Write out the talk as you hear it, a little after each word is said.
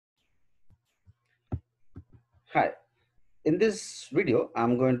Hi, in this video,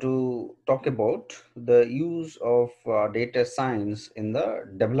 I'm going to talk about the use of data science in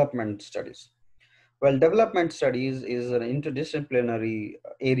the development studies. Well, development studies is an interdisciplinary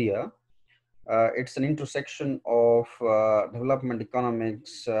area. It's an intersection of development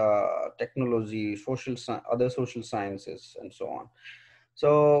economics, technology, other social sciences, and so on.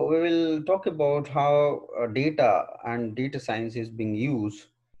 So we will talk about how data and data science is being used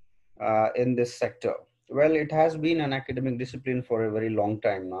in this sector? Well, it has been an academic discipline for a very long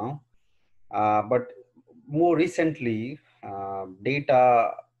time now, but more recently,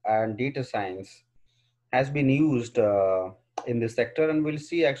 data and data science has been used in this sector, and we'll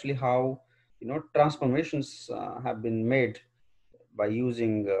see actually how transformations have been made by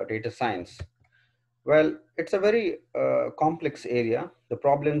using data science. Well, it's a very complex area. The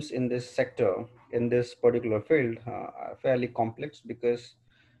problems in this sector, in this particular field, are fairly complex because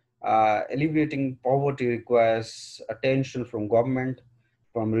alleviating poverty requires attention from government,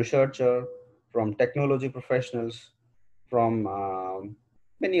 from researcher, from technology professionals, from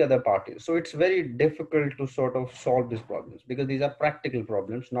many other parties. So it's very difficult to sort of solve these problems because these are practical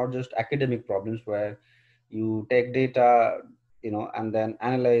problems, not just academic problems where you take data, and then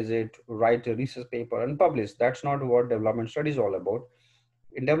analyze it, write a research paper and publish. That's not what development studies is all about.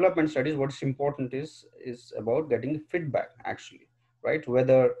 In development studies, what's important is about getting feedback actually, right?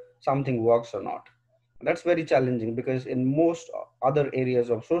 Whether something works or not. That's very challenging because in most other areas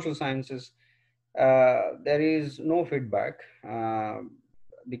of social sciences, there is no feedback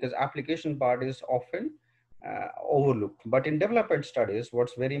because application part is often overlooked. But in development studies,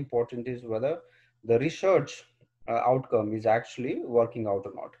 what's very important is whether the research outcome is actually working out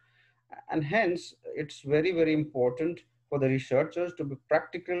or not. And hence, it's very, very important for the researchers to be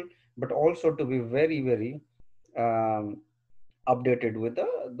practical, but also to be very, very um, updated with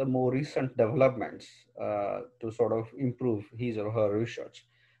the more recent developments to sort of improve his or her research.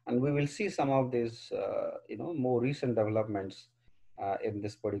 And we will see some of these, more recent developments in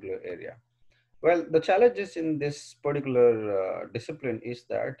this particular area. Well, the challenges in this particular discipline is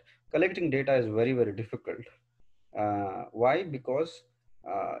that collecting data is very, very difficult. Why? Because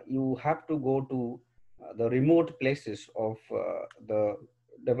you have to go to the remote places of the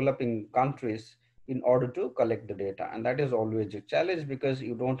developing countries in order to collect the data. And that is always a challenge because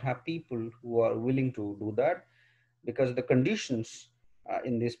you don't have people who are willing to do that because the conditions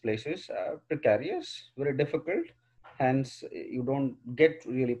in these places are precarious, very difficult. Hence, you don't get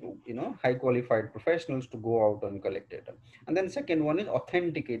really, high qualified professionals to go out and collect data. And then second one is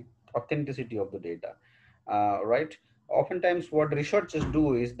authenticity of the data, right? Oftentimes, what researchers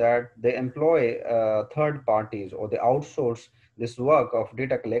do is that they employ third parties or they outsource this work of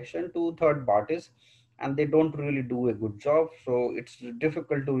data collection to third parties, and they don't really do a good job. So it's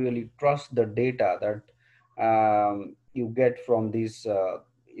difficult to really trust the data that you get from these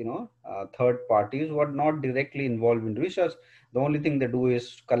third parties who are not directly involved in research. The only thing they do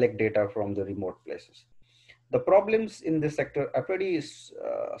is collect data from the remote places. The problems in this sector are pretty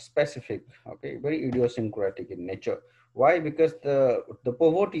specific, okay, very idiosyncratic in nature. Why? Because the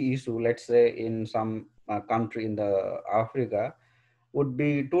poverty issue, let's say in some country in the Africa, would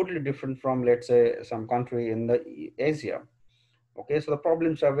be totally different from, let's say, some country in the Asia. Okay, so the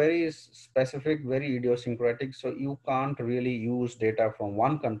problems are very specific, very idiosyncratic. So you can't really use data from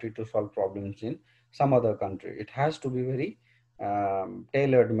one country to solve problems in some other country. It has to be very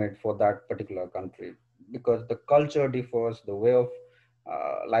tailored made for that particular country because the culture differs, the way of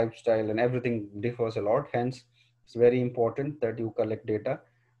lifestyle and everything differs a lot. Hence, it's very important that you collect data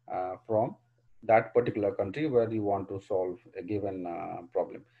from that particular country where you want to solve a given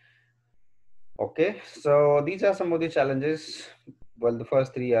problem. Okay, so these are some of the challenges. Well, the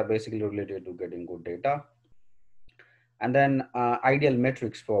first three are basically related to getting good data. And then ideal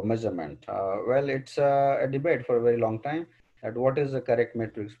metrics for measurement. Well, it's a debate for a very long time that what is the correct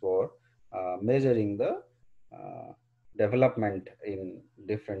metrics for measuring the uh, development in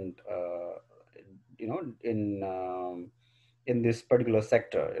different, in this particular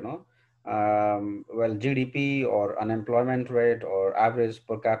sector, well, GDP or unemployment rate or average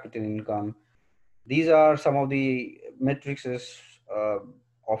per capita income. These are some of the metrics uh,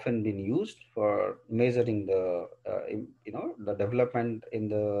 often been used for measuring the development in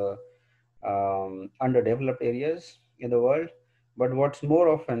the underdeveloped areas in the world. But what's more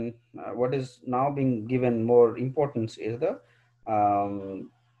often, what is now being given more importance is the um,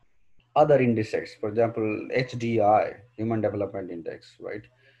 other indices, for example, HDI, Human Development Index, right?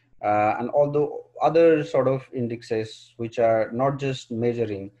 And although other sort of indexes, which are not just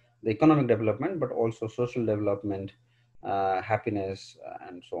measuring the economic development, but also social development, happiness,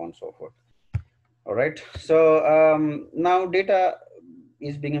 and so on and so forth. All right. So now data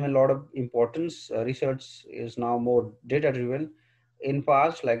is becoming a lot of importance. Research is now more data driven. In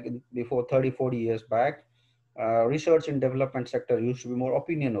past, like before 30, 40 years back, research in development sector used to be more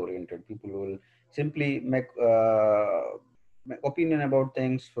opinion oriented. People will simply make opinion about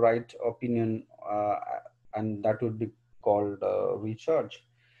things, write opinion, and that would be called research.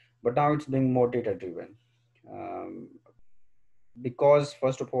 But now it's being more data driven. Um, because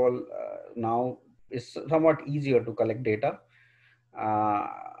first of all, now it's somewhat easier to collect data, uh,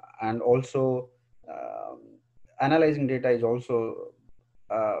 and also um analyzing data is also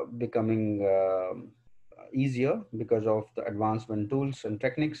becoming easier because of the advancement tools and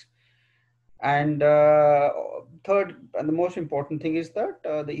techniques. And third, and the most important thing is that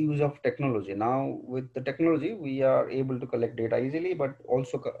the use of technology. Now, with the technology, we are able to collect data easily, but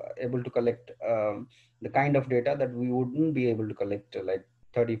also able to collect the kind of data that we wouldn't be able to collect like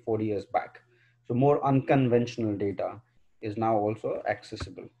 30, 40 years back. So more unconventional data is now also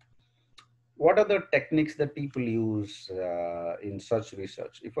accessible. What are the techniques that people use in such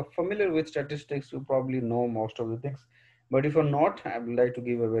research? If you're familiar with statistics, you probably know most of the things. But if you're not, I would like to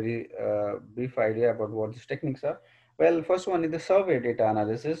give a very brief idea about what these techniques are. Well, first one is the survey data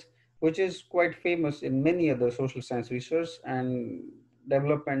analysis, which is quite famous in many other social science research, and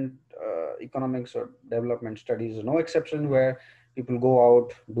development economics or development studies is no exception, where people go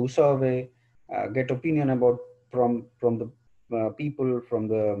out, do survey, get opinion about from the people from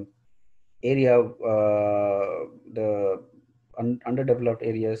the area, the underdeveloped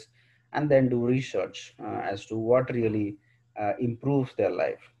areas, and then do research as to what really improves their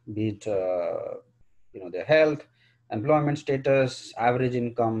life, be it their health, employment status, average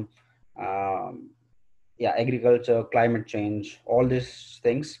income, um, yeah, agriculture, climate change, all these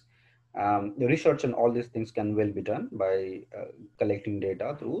things. The research on all these things can well be done by collecting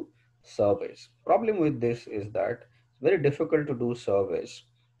data through surveys. Problem with this is that it's very difficult to do surveys.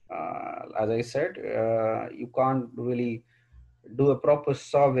 As I said, you can't really do a proper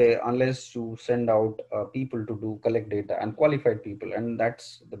survey unless you send out people to do collect data, and qualified people, and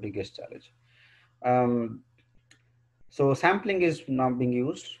that's the biggest challenge. Um, so sampling is now being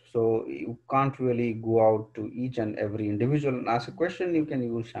used. So you can't really go out to each and every individual and ask a question. You can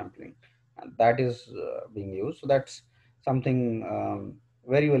use sampling, and that is being used. So that's something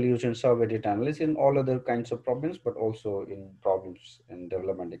very well used in survey data analysis in all other kinds of problems, but also in problems in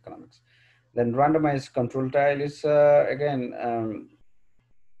development economics. Then randomized control trial is again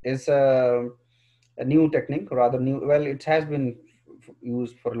is a new technique, rather new. Well, it has been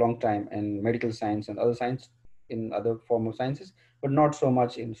used for a long time in medical science and other science, in other form of sciences, but not so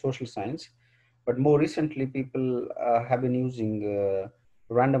much in social science. But more recently, people have been using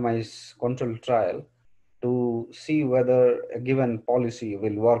randomized control trial to see whether a given policy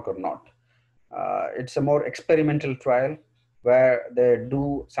will work or not. It's a more experimental trial where they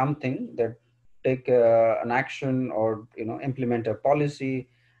do something, that take an action, or implement a policy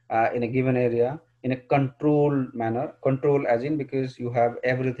in a given area in a controlled manner. Control as in, because you have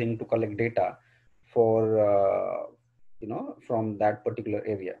everything to collect data for from that particular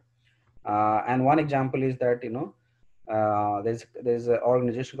area. And one example is that there's an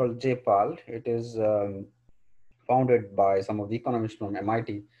organization called JPAL. It is founded by some of the economists from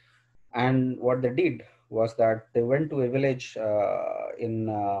MIT. And what they did was that they went to a village in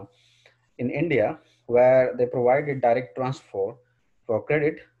India, where they provided direct transfer for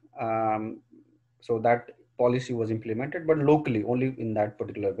credit. Um, so that policy was implemented, but locally, only in that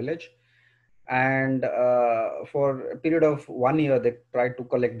particular village. And for a period of 1 year, they tried to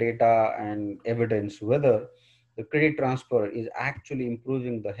collect data and evidence whether the credit transfer is actually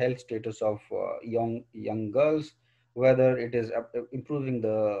improving the health status of young girls, whether it is improving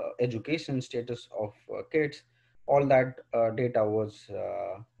the education status of kids. All that data was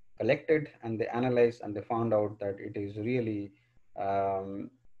collected, and they analyzed, and they found out that it is really um,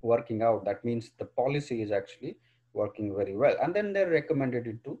 working out. That means the policy is actually working very well, and then they recommended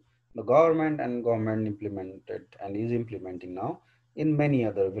it to the government, and government implemented and is implementing now in many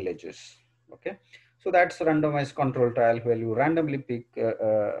other villages. Okay, so that's randomized control trial, where you randomly pick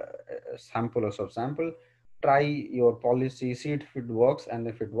a sample or subsample, try your policy, see if it works, and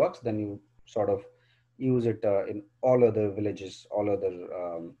if it works, then you sort of use it in all other villages, all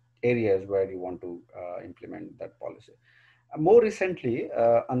other areas where you want to implement that policy. More recently,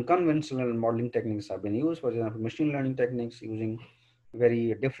 unconventional modeling techniques have been used. For example, machine learning techniques using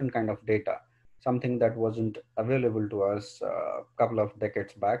very different kind of data, something that wasn't available to us a couple of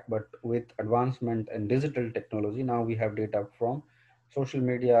decades back. But with advancement in digital technology, now we have data from social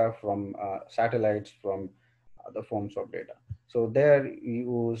media, from satellites, from other forms of data. So there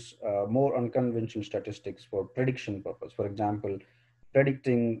you use more unconventional statistics for prediction purpose. For example,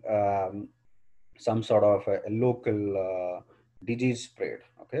 predicting some sort of a local disease spread,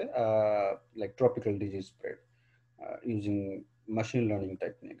 okay, like tropical disease spread, using machine learning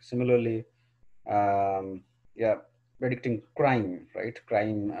techniques. Similarly, um, yeah, predicting crime, right?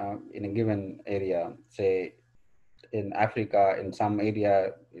 Crime in a given area, say in Africa, in some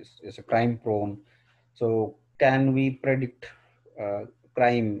area is a crime prone. So can we predict uh,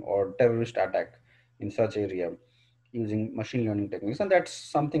 crime or terrorist attack in such area using machine learning techniques? And that's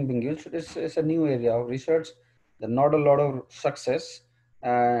something being used. It's a new area of research. There's not a lot of success,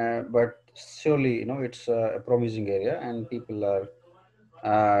 but surely, it's a promising area, and people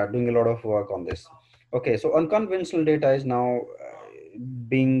are doing a lot of work on this. Okay, so unconventional data is now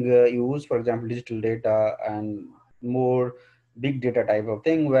being used, for example, digital data and more big data type of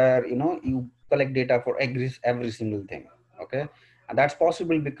thing, where you collect data for every single thing. Okay, and that's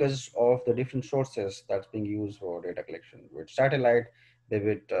possible because of the different sources that's being used for data collection, with satellite,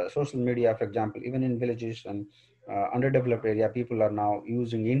 with social media, for example. Even in villages and underdeveloped area, people are now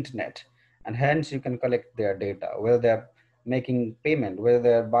using internet, and hence you can collect their data, whether they're making payment, whether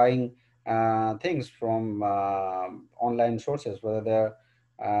they're buying things from online sources, whether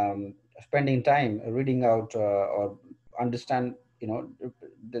they're spending time reading out or understand,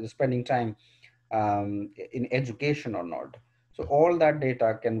 they're spending time in education or not. So all that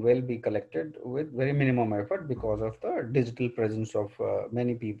data can well be collected with very minimum effort because of the digital presence of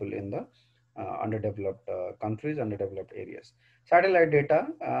many people in the underdeveloped countries, underdeveloped areas. Satellite data,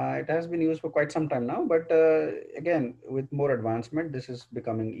 it has been used for quite some time now, but again, with more advancement, this is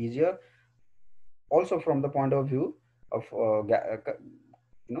becoming easier. Also from the point of view of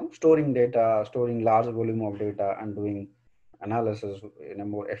storing data, storing large volume of data, and doing analysis in a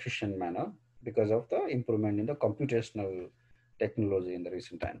more efficient manner because of the improvement in the computational technology in the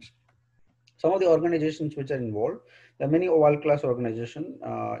recent times. Some of the organizations which are involved, there are many world-class organizations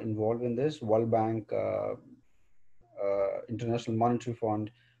involved in this: World Bank, International Monetary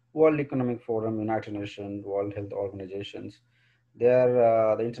Fund, World Economic Forum, United Nations, World Health Organizations. There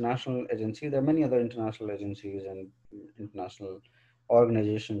are the international agency. There are many other international agencies and international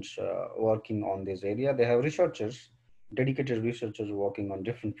organizations working on this area. They have researchers, dedicated researchers working on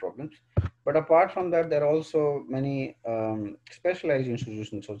different problems. But apart from that, there are also many specialized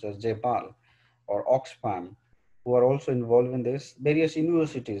institutions such as JPAL or Oxfam, who are also involved in this. Various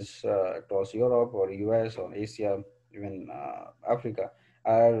universities across Europe or US or Asia, even Africa,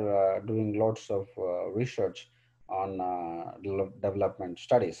 are doing lots of research on development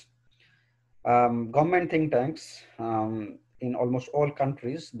studies. Government think tanks, in almost all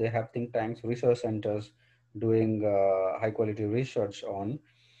countries, they have think tanks, research centers doing high quality research um,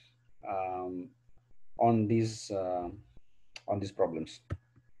 on these uh, on these problems.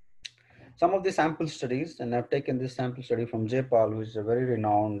 Some of the sample studies, and I've taken this sample study from JPAL, which is a very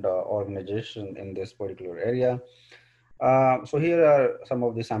renowned organization in this particular area. So here are some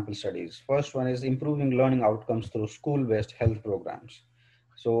of the sample studies. First one is improving learning outcomes through school-based health programs.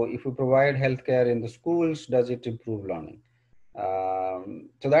 So if you provide healthcare in the schools, does it improve learning?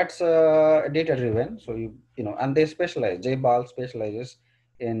 So that's data driven. So and they specialize. JBAL specializes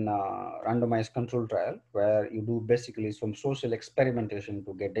in randomized control trial, where you do basically some social experimentation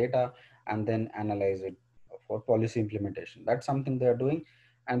to get data and then analyze it for policy implementation. That's something they're doing,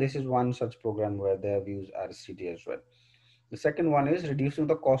 and this is one such program where they have used RCT as well. The second one is reducing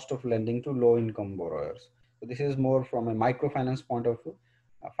the cost of lending to low income borrowers. So this is more from a microfinance point of view,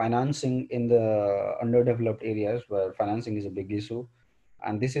 financing in the underdeveloped areas where financing is a big issue.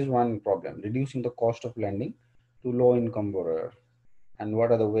 And this is one problem, reducing the cost of lending to low income borrower. And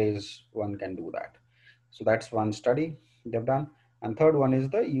what are the ways one can do that? So that's one study they've done. And third one is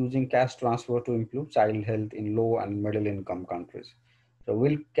the using cash transfer to improve child health in low and middle income countries. So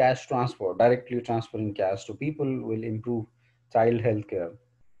will cash transfer, directly transferring cash to people, will improve child health care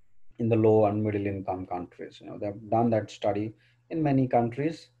in the low and middle income countries? They've done that study in many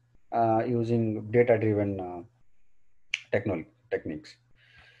countries using data driven techniques.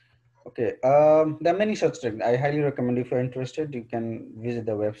 Okay, there are many such things. I highly recommend, if you're interested, you can visit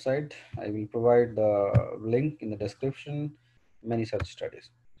the website. I will provide the link in the description. Many such studies.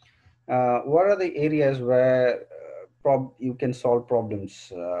 What are the areas where you can solve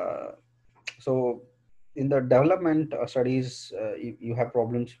problems? So in the development studies, you have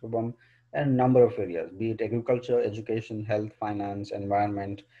problems from a number of areas, be it agriculture, education, health, finance,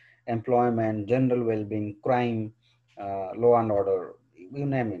 environment, employment, general well-being, crime, law and order, you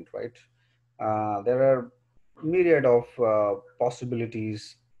name it, right? There are myriad of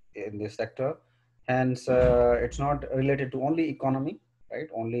possibilities in this sector. Hence, it's not related to only economy, right?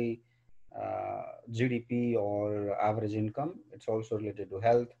 Only GDP or average income. It's also related to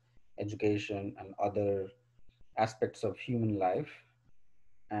health, education, and other aspects of human life.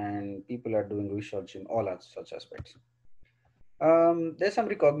 And people are doing research in all such aspects. There's some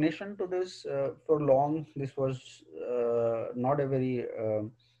recognition to this. For long, this was not a very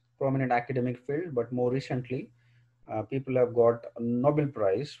prominent academic field, but more recently, people have got a Nobel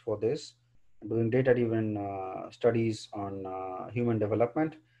Prize for this, doing data-driven studies on human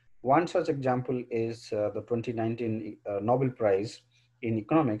development. One such example is the 2019 Nobel Prize in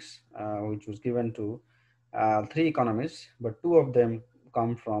economics, which was given to three economists, but two of them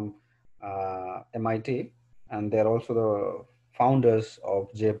come from MIT, and they're also the founders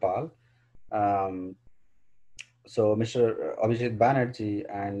of JPAL. Um, so Mr. Abhijit Banerjee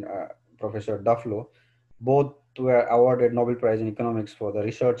and Professor Duflo both were awarded Nobel Prize in Economics for the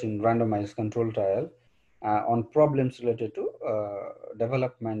research in randomized control trial on problems related to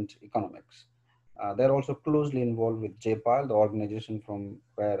development economics. They're also closely involved with JPAL, the organization from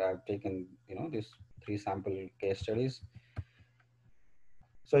where I've taken, these three sample case studies.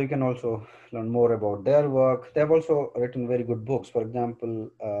 So you can also learn more about their work. They have also written very good books. For example,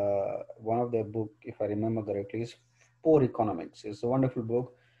 one of their book, if I remember correctly, is Poor Economics. It's a wonderful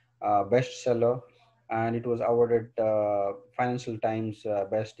book, bestseller, and it was awarded Financial Times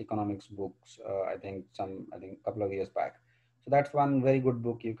Best Economics Books. I think a couple of years back. So that's one very good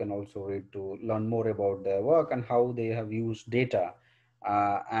book you can also read to learn more about their work and how they have used data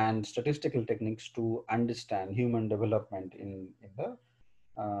and statistical techniques to understand human development in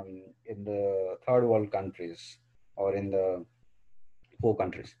the third world countries or in the poor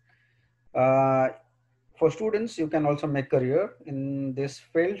countries. Uh, for students, you can also make career in this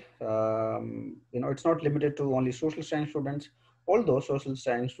field. It's not limited to only social science students, although social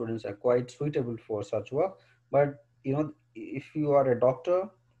science students are quite suitable for such work. But, if you are a doctor,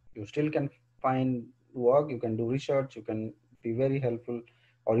 you still can find work, you can do research, you can be very helpful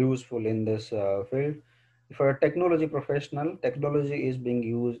or useful in this field. For a technology professional, technology is being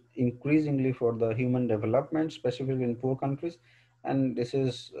used increasingly for the human development, specifically in poor countries, and this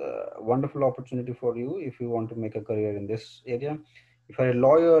is a wonderful opportunity for you if you want to make a career in this area. If you're a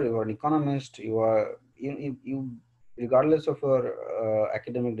lawyer, you are an economist, you regardless of your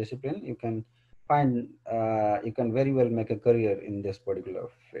academic discipline, you can very well make a career in this particular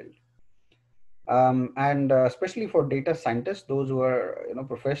field. And especially for data scientists, those who are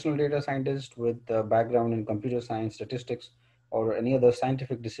professional data scientists with a background in computer science, statistics, or any other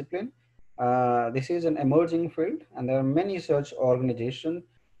scientific discipline, this is an emerging field, and there are many such organizations,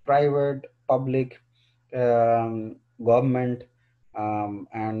 private, public, government,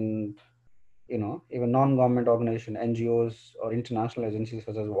 and even non-government organization, NGOs, or international agencies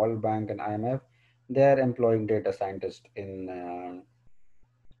such as World Bank and IMF. They are employing data scientists in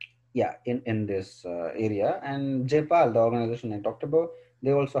this area. And JPAL, the organization I talked about,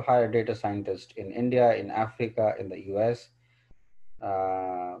 they also hire data scientists in India, in Africa, in the US.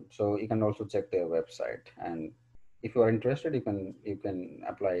 So you can also check their website, and if you are interested, you can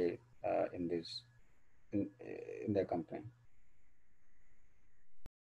apply in this in their company.